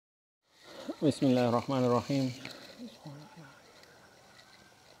بسم الله الرحمن الرحیم.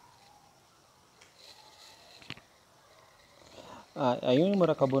 ایوني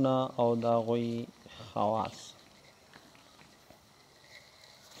مرکبونه او د هغوی خواص.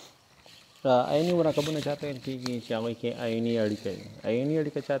 ایوني مرکبونه چاته ویل کېږي چې هغوی کې ایوني اړیکه وي. ایوني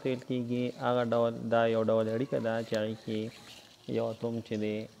اړیکه چاته ویل کېږي؟ هغه ډول دا یو ډول اړیکه ده چې هغې کې یو اتوم چې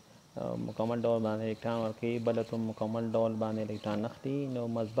دی مکمل ډول باندې الکترون ورکوي، بل اتوم مکمل ډول باندې الکترون نه اخلي. نو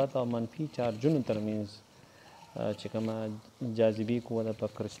مثبت او منفي چارجونو ترمنځ چې کومه جاذبي قوه ده په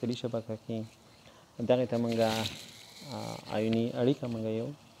کرستلي شبکه کې، دغې ته موږ ایوني اړیکه موږ یو.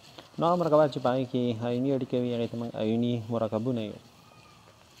 نو هغه مرکبات چې په هغې کې ایوني اړیکه وي هغې ته موږ ایوني مرکبونه یو.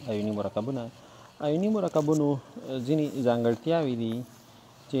 ایوني مرکبونه ایوني مرکبونو ځینې ځانګړتیاوې دي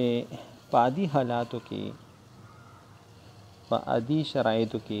چې په عادي حالاتو کې، په عادي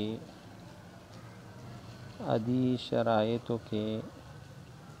شرایطو کې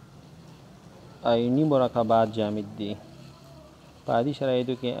ایوني مرکبات جامد دي. په عادي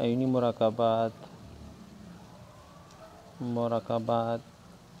شرایطو کې ایوني مرکبات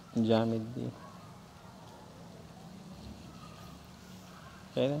جامد دي.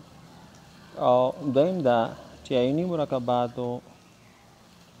 او دویم دا چې ایوني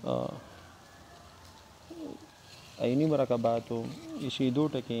مرکباتو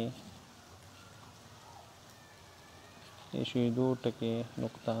ایشیدو ټکي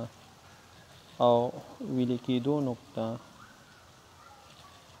نقطه او ویلې کېدو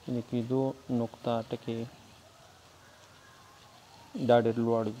نقطه ټکي دا ډېر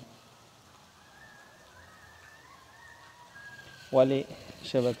لوړ وي. ولې؟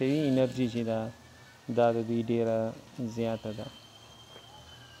 شبکوي انرژي چې ده دا د دوی ډېره زیاته ده.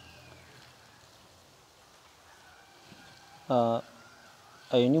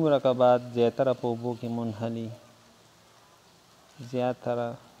 ایوني مرکبات زیاتره په اوبو کې منحل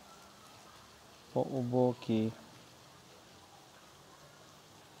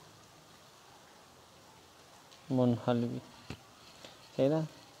وي. صحیح ده؟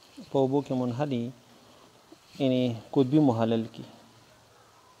 په اوبو کې منحلي، یعنی قطبي محلل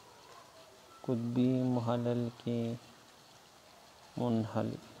کې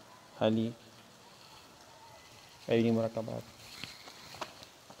منحلي ایوني مرکبات.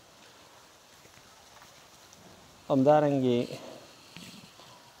 همدارنګې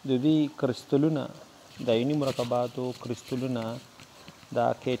د دوی کرستلونه، د ایوني مرکباتو کرستلونه د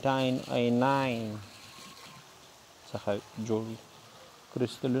کیټاین ایناین څخه جوړ وي.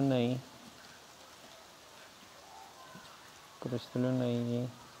 کرستلونه یې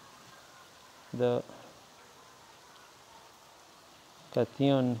د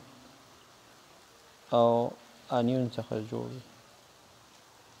کتیون او انیون څخه جوړ وي.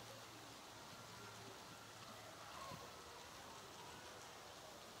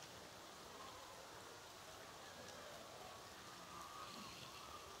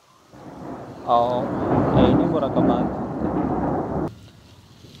 او ایوني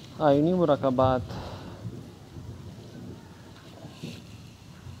مرکبات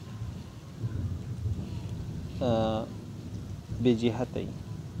بې جهته وي.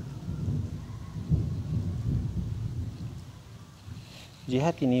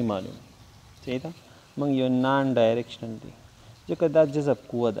 جهت یې نه معلوم. صحیح ده؟ موږ یو نان ډایرکشنل دی، ځکه دا جذب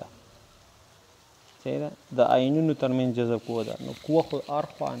قوه ده. صحیح ده؟ د آیونونو ترمنځ جذب قوه ده. نو قوه خو هر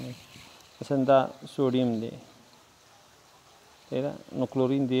خوا نه، مثلا دا سوډیم دی، صحیح ده؟ نو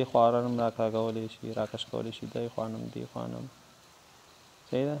کلورین دی خوا هم راکش کولی شي، دی خوا هم دی خوا هم.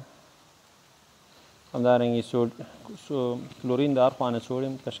 صحیح ده؟ همدارنګې کلورین د هر خوا نه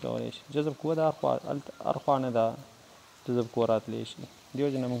سوډیم کش کولی شي. جذب قوه د هر خوا نه دا جذب قوه راتلی شي. دې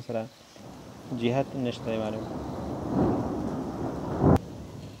وجې نه موږ سره جهت نشته معلوم.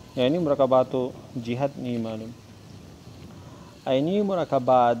 ایوني مرکباتو جهت نه معلوم. ایوني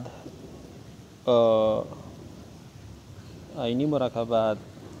مرکبات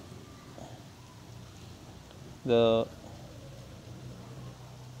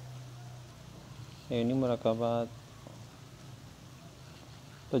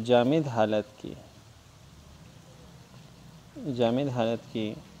په جامد حالت کې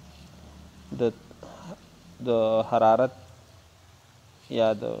د حرارت یا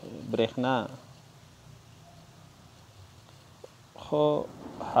د برېښنا خو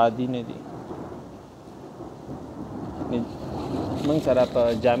حادي نه دي. موږ سره په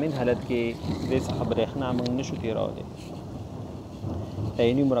جامد حالت کې دې څخه برېښنا موږ نشو تېرولی.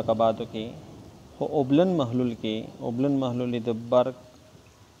 ایوني مرکباتو کې خو اوبلن محلول د برق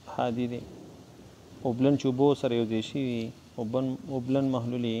حادي دی. اوبلن چې اوبو سره یو ځای شوي، اوبلن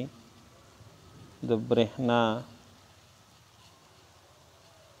محلول د برېښنا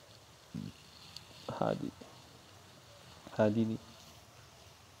هادي دي.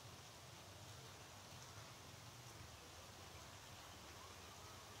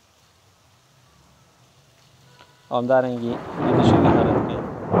 او همدارنګه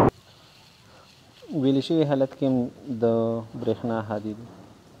ویلې شوي حالت کې د برېښنا هادي دي.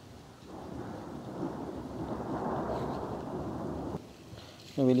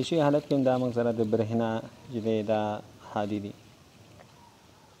 ویلې شوي حالت کې دا موږ سره د برېښنا چې دی دا هادي دي.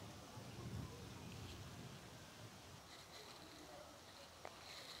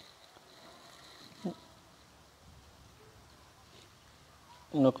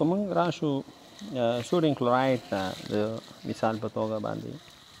 نو که موږ راشو سوډیم کلوراید ته د مثال په توګه باندې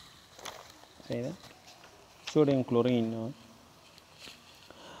صحیح ده سوډیم کلورین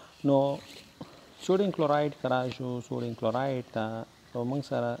نو سوډیم کلوراید که راشو سوډیم کلوراید ته نو موږ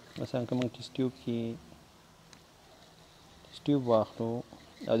سره مثلا که موږ ټیسټ ټیوب کې ټیسټ ټیوب واخلو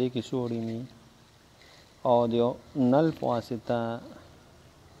او دې کې سوډیم وي او د یو نل په واسطه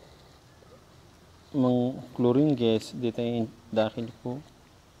موږ کلورین ګیس دې ته داخل کړو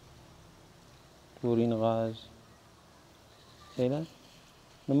کلورین غاز صحیح ده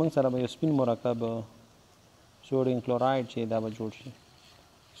نو موږ سره به یو سپین مرکب سوډیم کلوراید چې دا به جوړ شي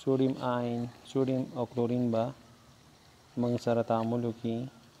سوډیم آین سوډیم او کلورین به موږ سره تعامل وکړي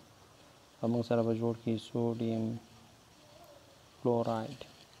او موږ سره به جوړ کړي سوډیم کلوراید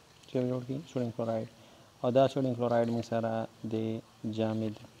چې جوړ کړي سوډیم کلوراید او دا سوډیم کلوراید موږ سره د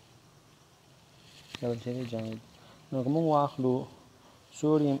جامد ډول چې دی جامد نو که موږ واخلو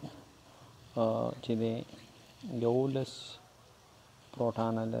سوډیم چې دی 11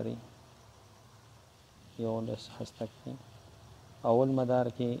 پروټانه لري 11 هسته کې اول مدار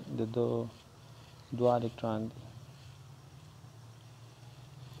کې د دو الکترون دي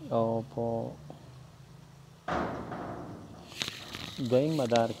او په دویم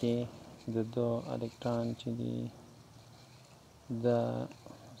مدار کې د دو الکترون چې دي د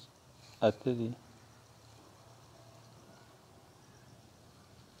اته دي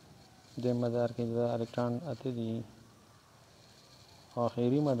دویم مدار کې د الکترون اته دي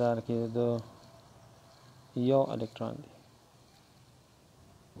آخري مدار کې د یو الکترون دی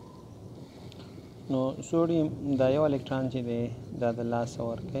نو سوډیم دا یو الکترون چې دی دا د لاسه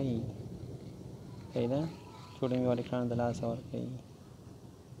ورکوي صحیح ده سوډیم یو الکترون د لاسه ورکوي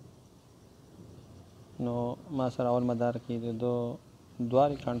نو ما سره اول مدار کې د دو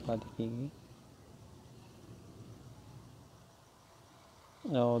الکترون پاتې کېږي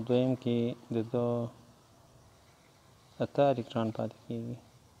او دویم کې د اته الکترون پاتې کېږي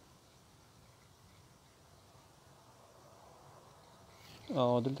او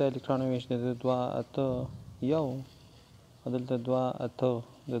دلته الکترون ویش د 2 اته یو او دلته 2 اته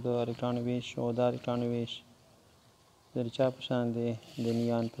د الکترون ویش او دا الکترون ویش د چا په شان دی د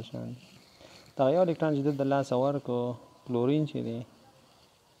نیان په شان دی دا یو الکترون چې د لاسه ورکو کلورین چې دی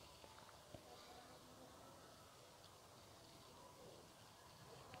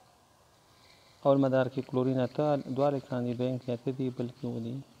اول مدار کې کلورین اته 2 الکترون دي دویم کې اته دي بلکې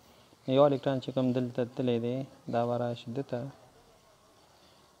ودي یو الکترون چې کوم دلته تللی دی دا به راشي دته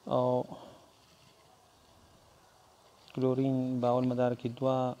او کلورین به اول مدار کې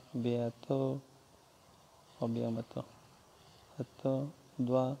 2 بیا اته او بیا اته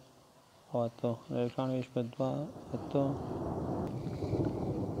 2 او اته الکترون ویش په 2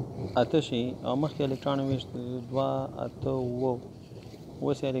 اته شي او مخکې الکترون ویش 2 اته وو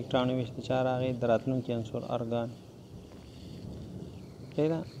اوس الکترون ویش د چا راغی د راتلونکي عنصر ارګان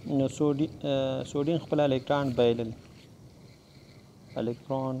نو سوډیم خپل الکترون بایلل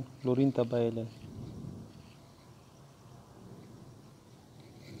الکترون کلورین ته بایلل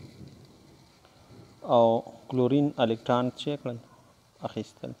او کلورین الکترون چې کړل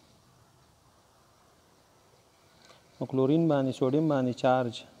اخیستل نو کلورین باندې سوډیم باندې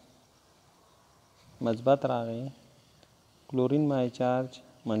چارج مثبت راغی کلورین باندې چارج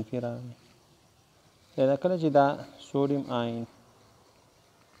منفي راغی دا کله چې دا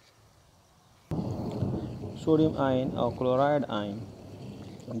سوډیم آین او کلوراید آین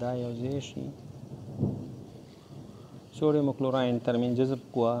دا یو ځای شي سوډیم او کلوراید ترمن جذب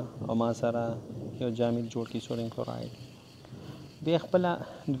کوا او ما سره یو جامد جوړ کی سوډیم کلوراید د خپل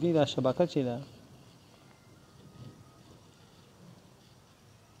د دې دا شبکه چې ده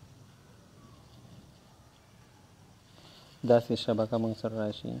داسې شبکه موږ سره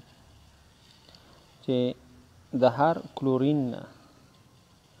راشي چې د هر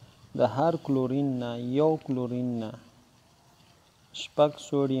کلورین نه یو کلورین نه شپږ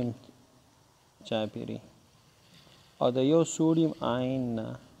سوډیم چاپیري او د یو سوډیم آین نه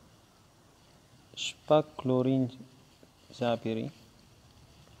شپږ کلورین چاپیري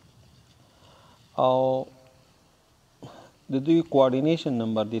او د دوی کوارډینیشن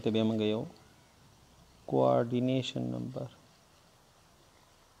نمبر دې ته بیا موږ یو کوارډینیشن نمبر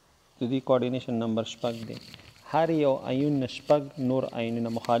د دې کوارډینیشن نمبر شپږ دی. هر یو ایون نه شپږ نور ایونونه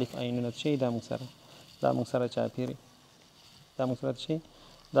مخالف ایونونه شي دا موږ سره چاپیري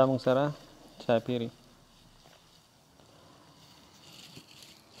چاپیري.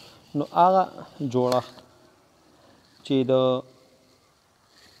 نو هغه جوړښت چې د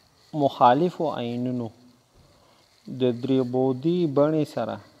مخالفو ایونونو د درې بعدي بڼې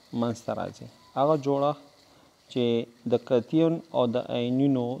سره منځته راځي، هغه جوړښت چې د کتیون او د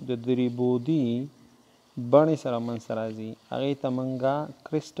ایونونو د درې بعدي بڼې سره منځته راځي هغې ته موږ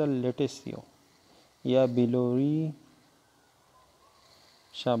کرسټل لیټس یو یا بیلوري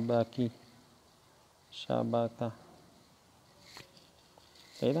شبکه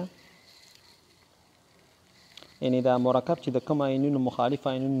صحیح ده. یعنې دا مرکب چې د کوم ایونونو مخالف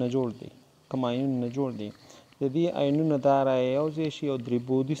ایونونو نه جوړ دی د دې ایونونو دا رایوځای شي او درې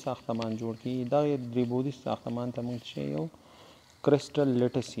بعدي ساختمان جوړ کړي. دغه درې بعدي ساختمان ته موږ څه یو کرسټل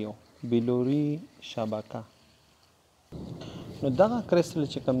لیټس یو بیلوري شبکه. نو دغه کرسټل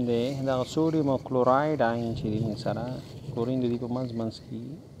چې کوم دی دغه سوډیم او کلوراید آین چې دی موږ سره کلورین د دې په منځ کې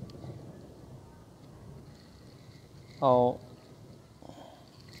او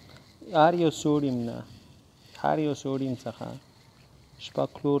هر یو سوډیم څخه شپږ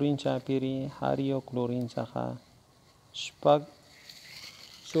کلورین چاپیري، هر یو کلورین څخه شپږ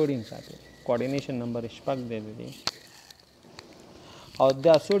سوډیم چاپیري. کوارډینیشن نمبر شپږ دی او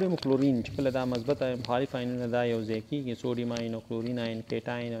دا سوډیم کلورین چې کله دا مثبت مخالف آینونه دا یو ځای کېږي سوډیم آین او کلورین آین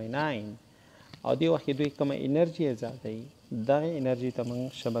کیټاین او اناین او دې وخت کې دوی کومه انرژي اضافوي دغه انرژي ته موږ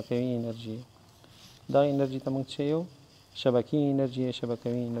شبکوي انرژي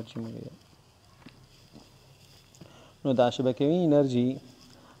شبکوي انرژي موږ. نو دا شبکوي انرژي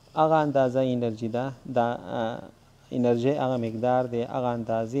هغه اندازه انرژي ده، دا انرژي هغه مقدار دی، هغه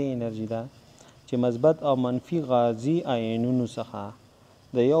اندازې انرژي ده چې مثبت او منفي غازي آینونو څخه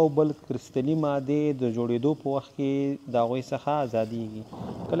د یو بل کرستلي مادې د جوړېدو په وخت کې د هغوی څخه ازادیږي.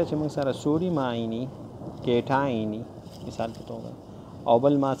 کله چې موږ سره سوډیم آیني کیټایني مثال په توګه او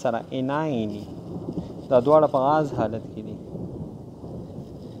بل ما سره انایني دا دواړه په غاز حالت کې دي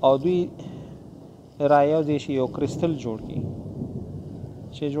او دوی رایوځای شي یو کرسټل جوړ کړي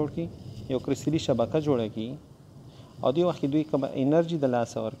یو کرستلي شبکه جوړه کړي او دې وخت کې دوی کومه انرژي د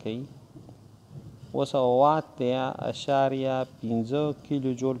لاسه ورکوي 2.5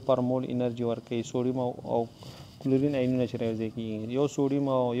 کیلو جول پر مول انرژي ورکوي. سوډیم او کلورین آینونه چې رايوځای کېږي یو سوډیم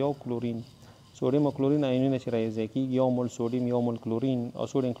او کلورین آینونه چې رايوځای کېږي یو مول سوډیم یو مول کلورین او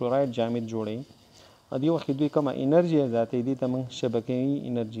سوډیم کلوراید جامد جوړوي او دې وخت کې دوی کومه انرژي ذاتي دي ته موږ شبکوي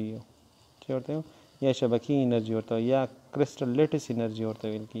انرژي ورته یا شبکي انرژي ورته یا کرسټل لیټس انرژي ورته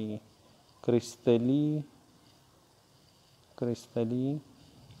ویل کېږي. کرستلي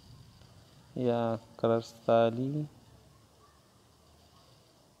یا کرستالي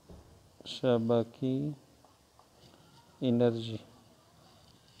شبکي انرژي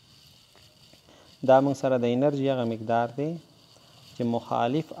دا موږ سره د انرژي هغه مقدار دی چې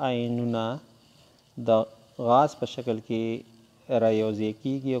مخالف آینونه د غاز په شکل کې رايوځای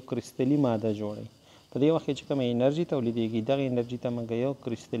کېږي او کرستلي ماده جوړوي. په دې وخت کې چې کومه انرژي تولیدېږي دغه انرژي ته موږ یو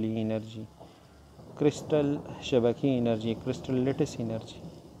کرستلي انرژي کرسټل شبکي انرژي کرسټل لیټس انرژي.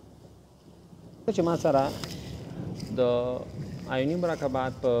 چې ما سره د آیوني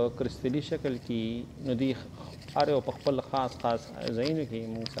مرکبات په کرستلي شکل کې نو دوی هر یو په خپل خاص ځایونو کې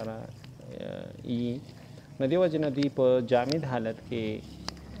موږ سره نو دې وجې نه دوی په جامد حالت کې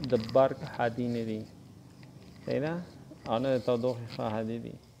د برق هادي نه دي صحیح ده او نه د تودوخې ښه هادي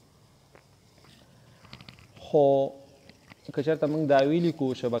دي. خو که چېرته موږ دا ویلي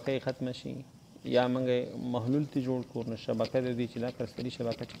کړو شبکه یې ختمه شي یا موږ محلول ته جوړ کړو نو شبکه د دې چې دا کرستلي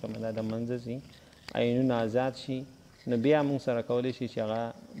شبکه چې کومه ده د منځه ځي آیونونه آزاد شي نو بیا موږ سره کولی شي چې هغه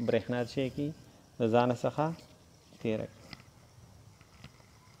برېښنا څه کړي د ځانه څخه تېره کړي.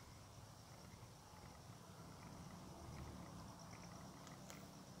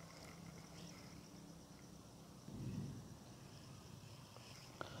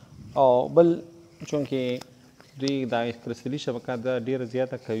 او بل چونکې دوی دا کرستلي شبکه دا ډېره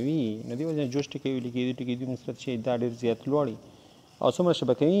زیاته کوي نو دې وجه نه جوش ټکي ویلي کېدي ټکي دوی مثبت شي دا ډېر زیات لوړي او څومره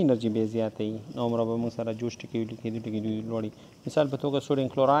شبکوي انرژي بیا زیاته وي نو عمره به موږ سره جوش ټکي ویلي کېدي ټکي دوی لوړي. مثال په توګه سوډیم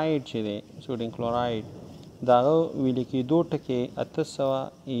کلوراید چې دی سوډیم کلوراید د هغه ویلي کېدو ټکي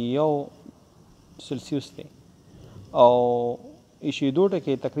 801 سلسیوس دی او ایشېدو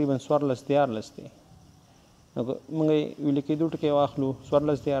ټکي تقریبا 14 دی. نو موږ ویلي کېدو ټکي واخلو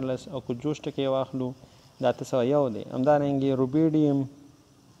 14 او که جوش ټکي واخلو دا 801 دی. همدارنګې روبیډیم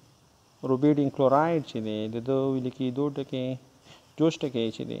روبیډیم کلوراید چې دی د ده ویلې کېدو ټکي جوش ټکی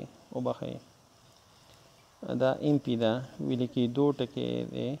چې دی وبخئ دا ام پی ده ویلې کېدو ټکی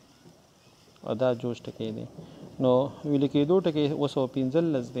دی او دا جوش ټکی دی نو ویلې کېدو ټکی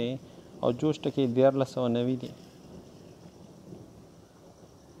 215 دی او جوش ټکی 1490 دی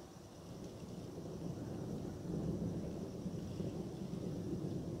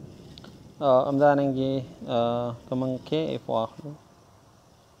همدارنګې که موږ کې اف واخلو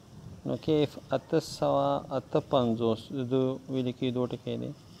نو کې اف 858 د ویلې کېدو ټکی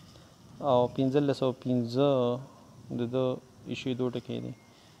دی او 1515 د ایشېدو ټکی دی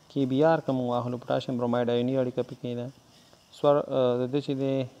کې بي آر که موږ واخلو پوټاشیم بروماید آیوني اړیکه پکې ده د ده چې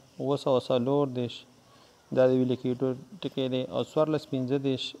دی 240 دا د ویلې کېدو ټکی دی او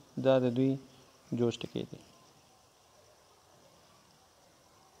 1415 دا د دوی جوش ټکی دی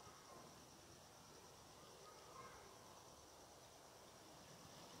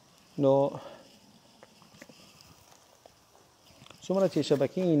نو څومره چې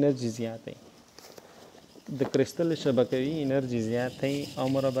شبکې انرژي زیاته د کرسټل شبکوي انرژي زیاته او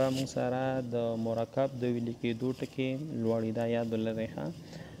مربع موږ سره د مرکب د ویلې کېدو ټکي لوړې دا یاد ولرئ ښه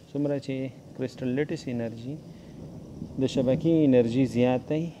څومره چې کرسټل لیټس انرژي د شبکې انرژي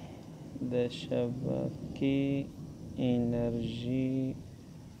زیاته د شبکې انرژي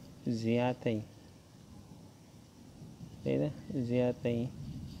زیاته زیاته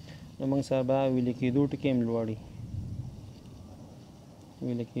نو موږ سره به ویلې کېدو ټکي هم لوړي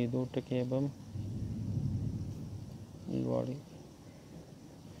ویلې کېدو ټکي به هم لوړي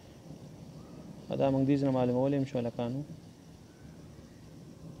دا موږ دې ځنه معلومولی هم شو هلکانو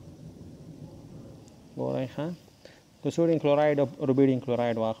ګورئ ښه د سوډیم کلوراید او روبیډیم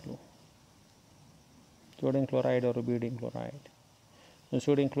کلوراید واخلو سوډیم کلوراید او روبیډیم کلوراید د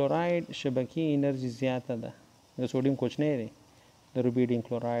سوډیم کلوراید شبکې انرژي زیاته ده د سوډیم کوچنی دی د روبیډیم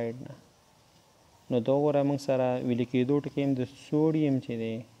کلوراید نه نو دا وګوره موږ سره ویلې کېدو ټکي هم د سوډیم چې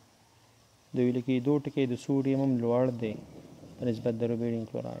دی د ویلې کېدو ټکي د سوډیم هم لوړ دی په نسبت د روبیډیم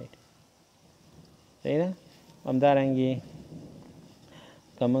کلوراید صحیح ده همدارنګې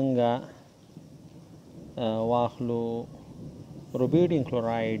که موږ واخلو روبیډیم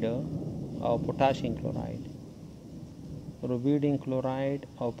کلوراید او پوټاشیم کلوراید روبیډیم کلوراید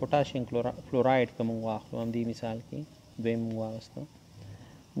او پوټاشیم کلوراید که موږ واخلو همدې مثال کې دویم واغسته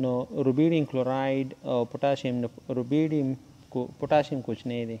نو روبیډیم کلوراید او پوټاشیم پوټاشیم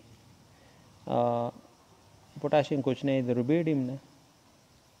کوچنی دی پوټاشیم کوچنی د روبیډیم نه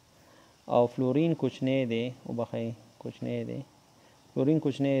او فلورین کوچنی دی وبخئ کوچنی دی فلورین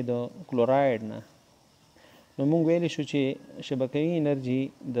کوچنی د کلوراید نه نو موږ ویلی شو چې شبکوي انرژي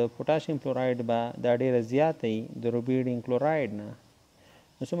د پوټاشیم کلوراید به دا ډېره زیاته وي د روبیډیم کلوراید نه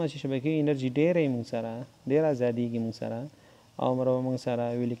نو څومره چې شبکوي انرژي ډېره وي موږ سره ډېره ازادېږي موږ سره او مربع موږ سره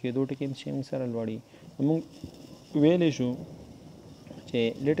ویلې کېدو ټکي چې موږ سره لوړي موږ ویلی شو چې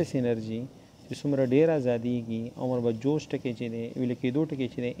لیټس انرژي چې څومره ډېره ازادېږي او مربع جوش ټکي چې دی ویلې کېدو ټکي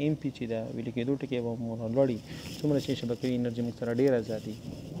چې دی ام پي چې ده ویلې کېدو ټکي به لوړي څومره چې شبکوي انرژي موږ سره ډېره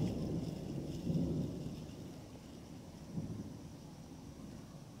ازادېږي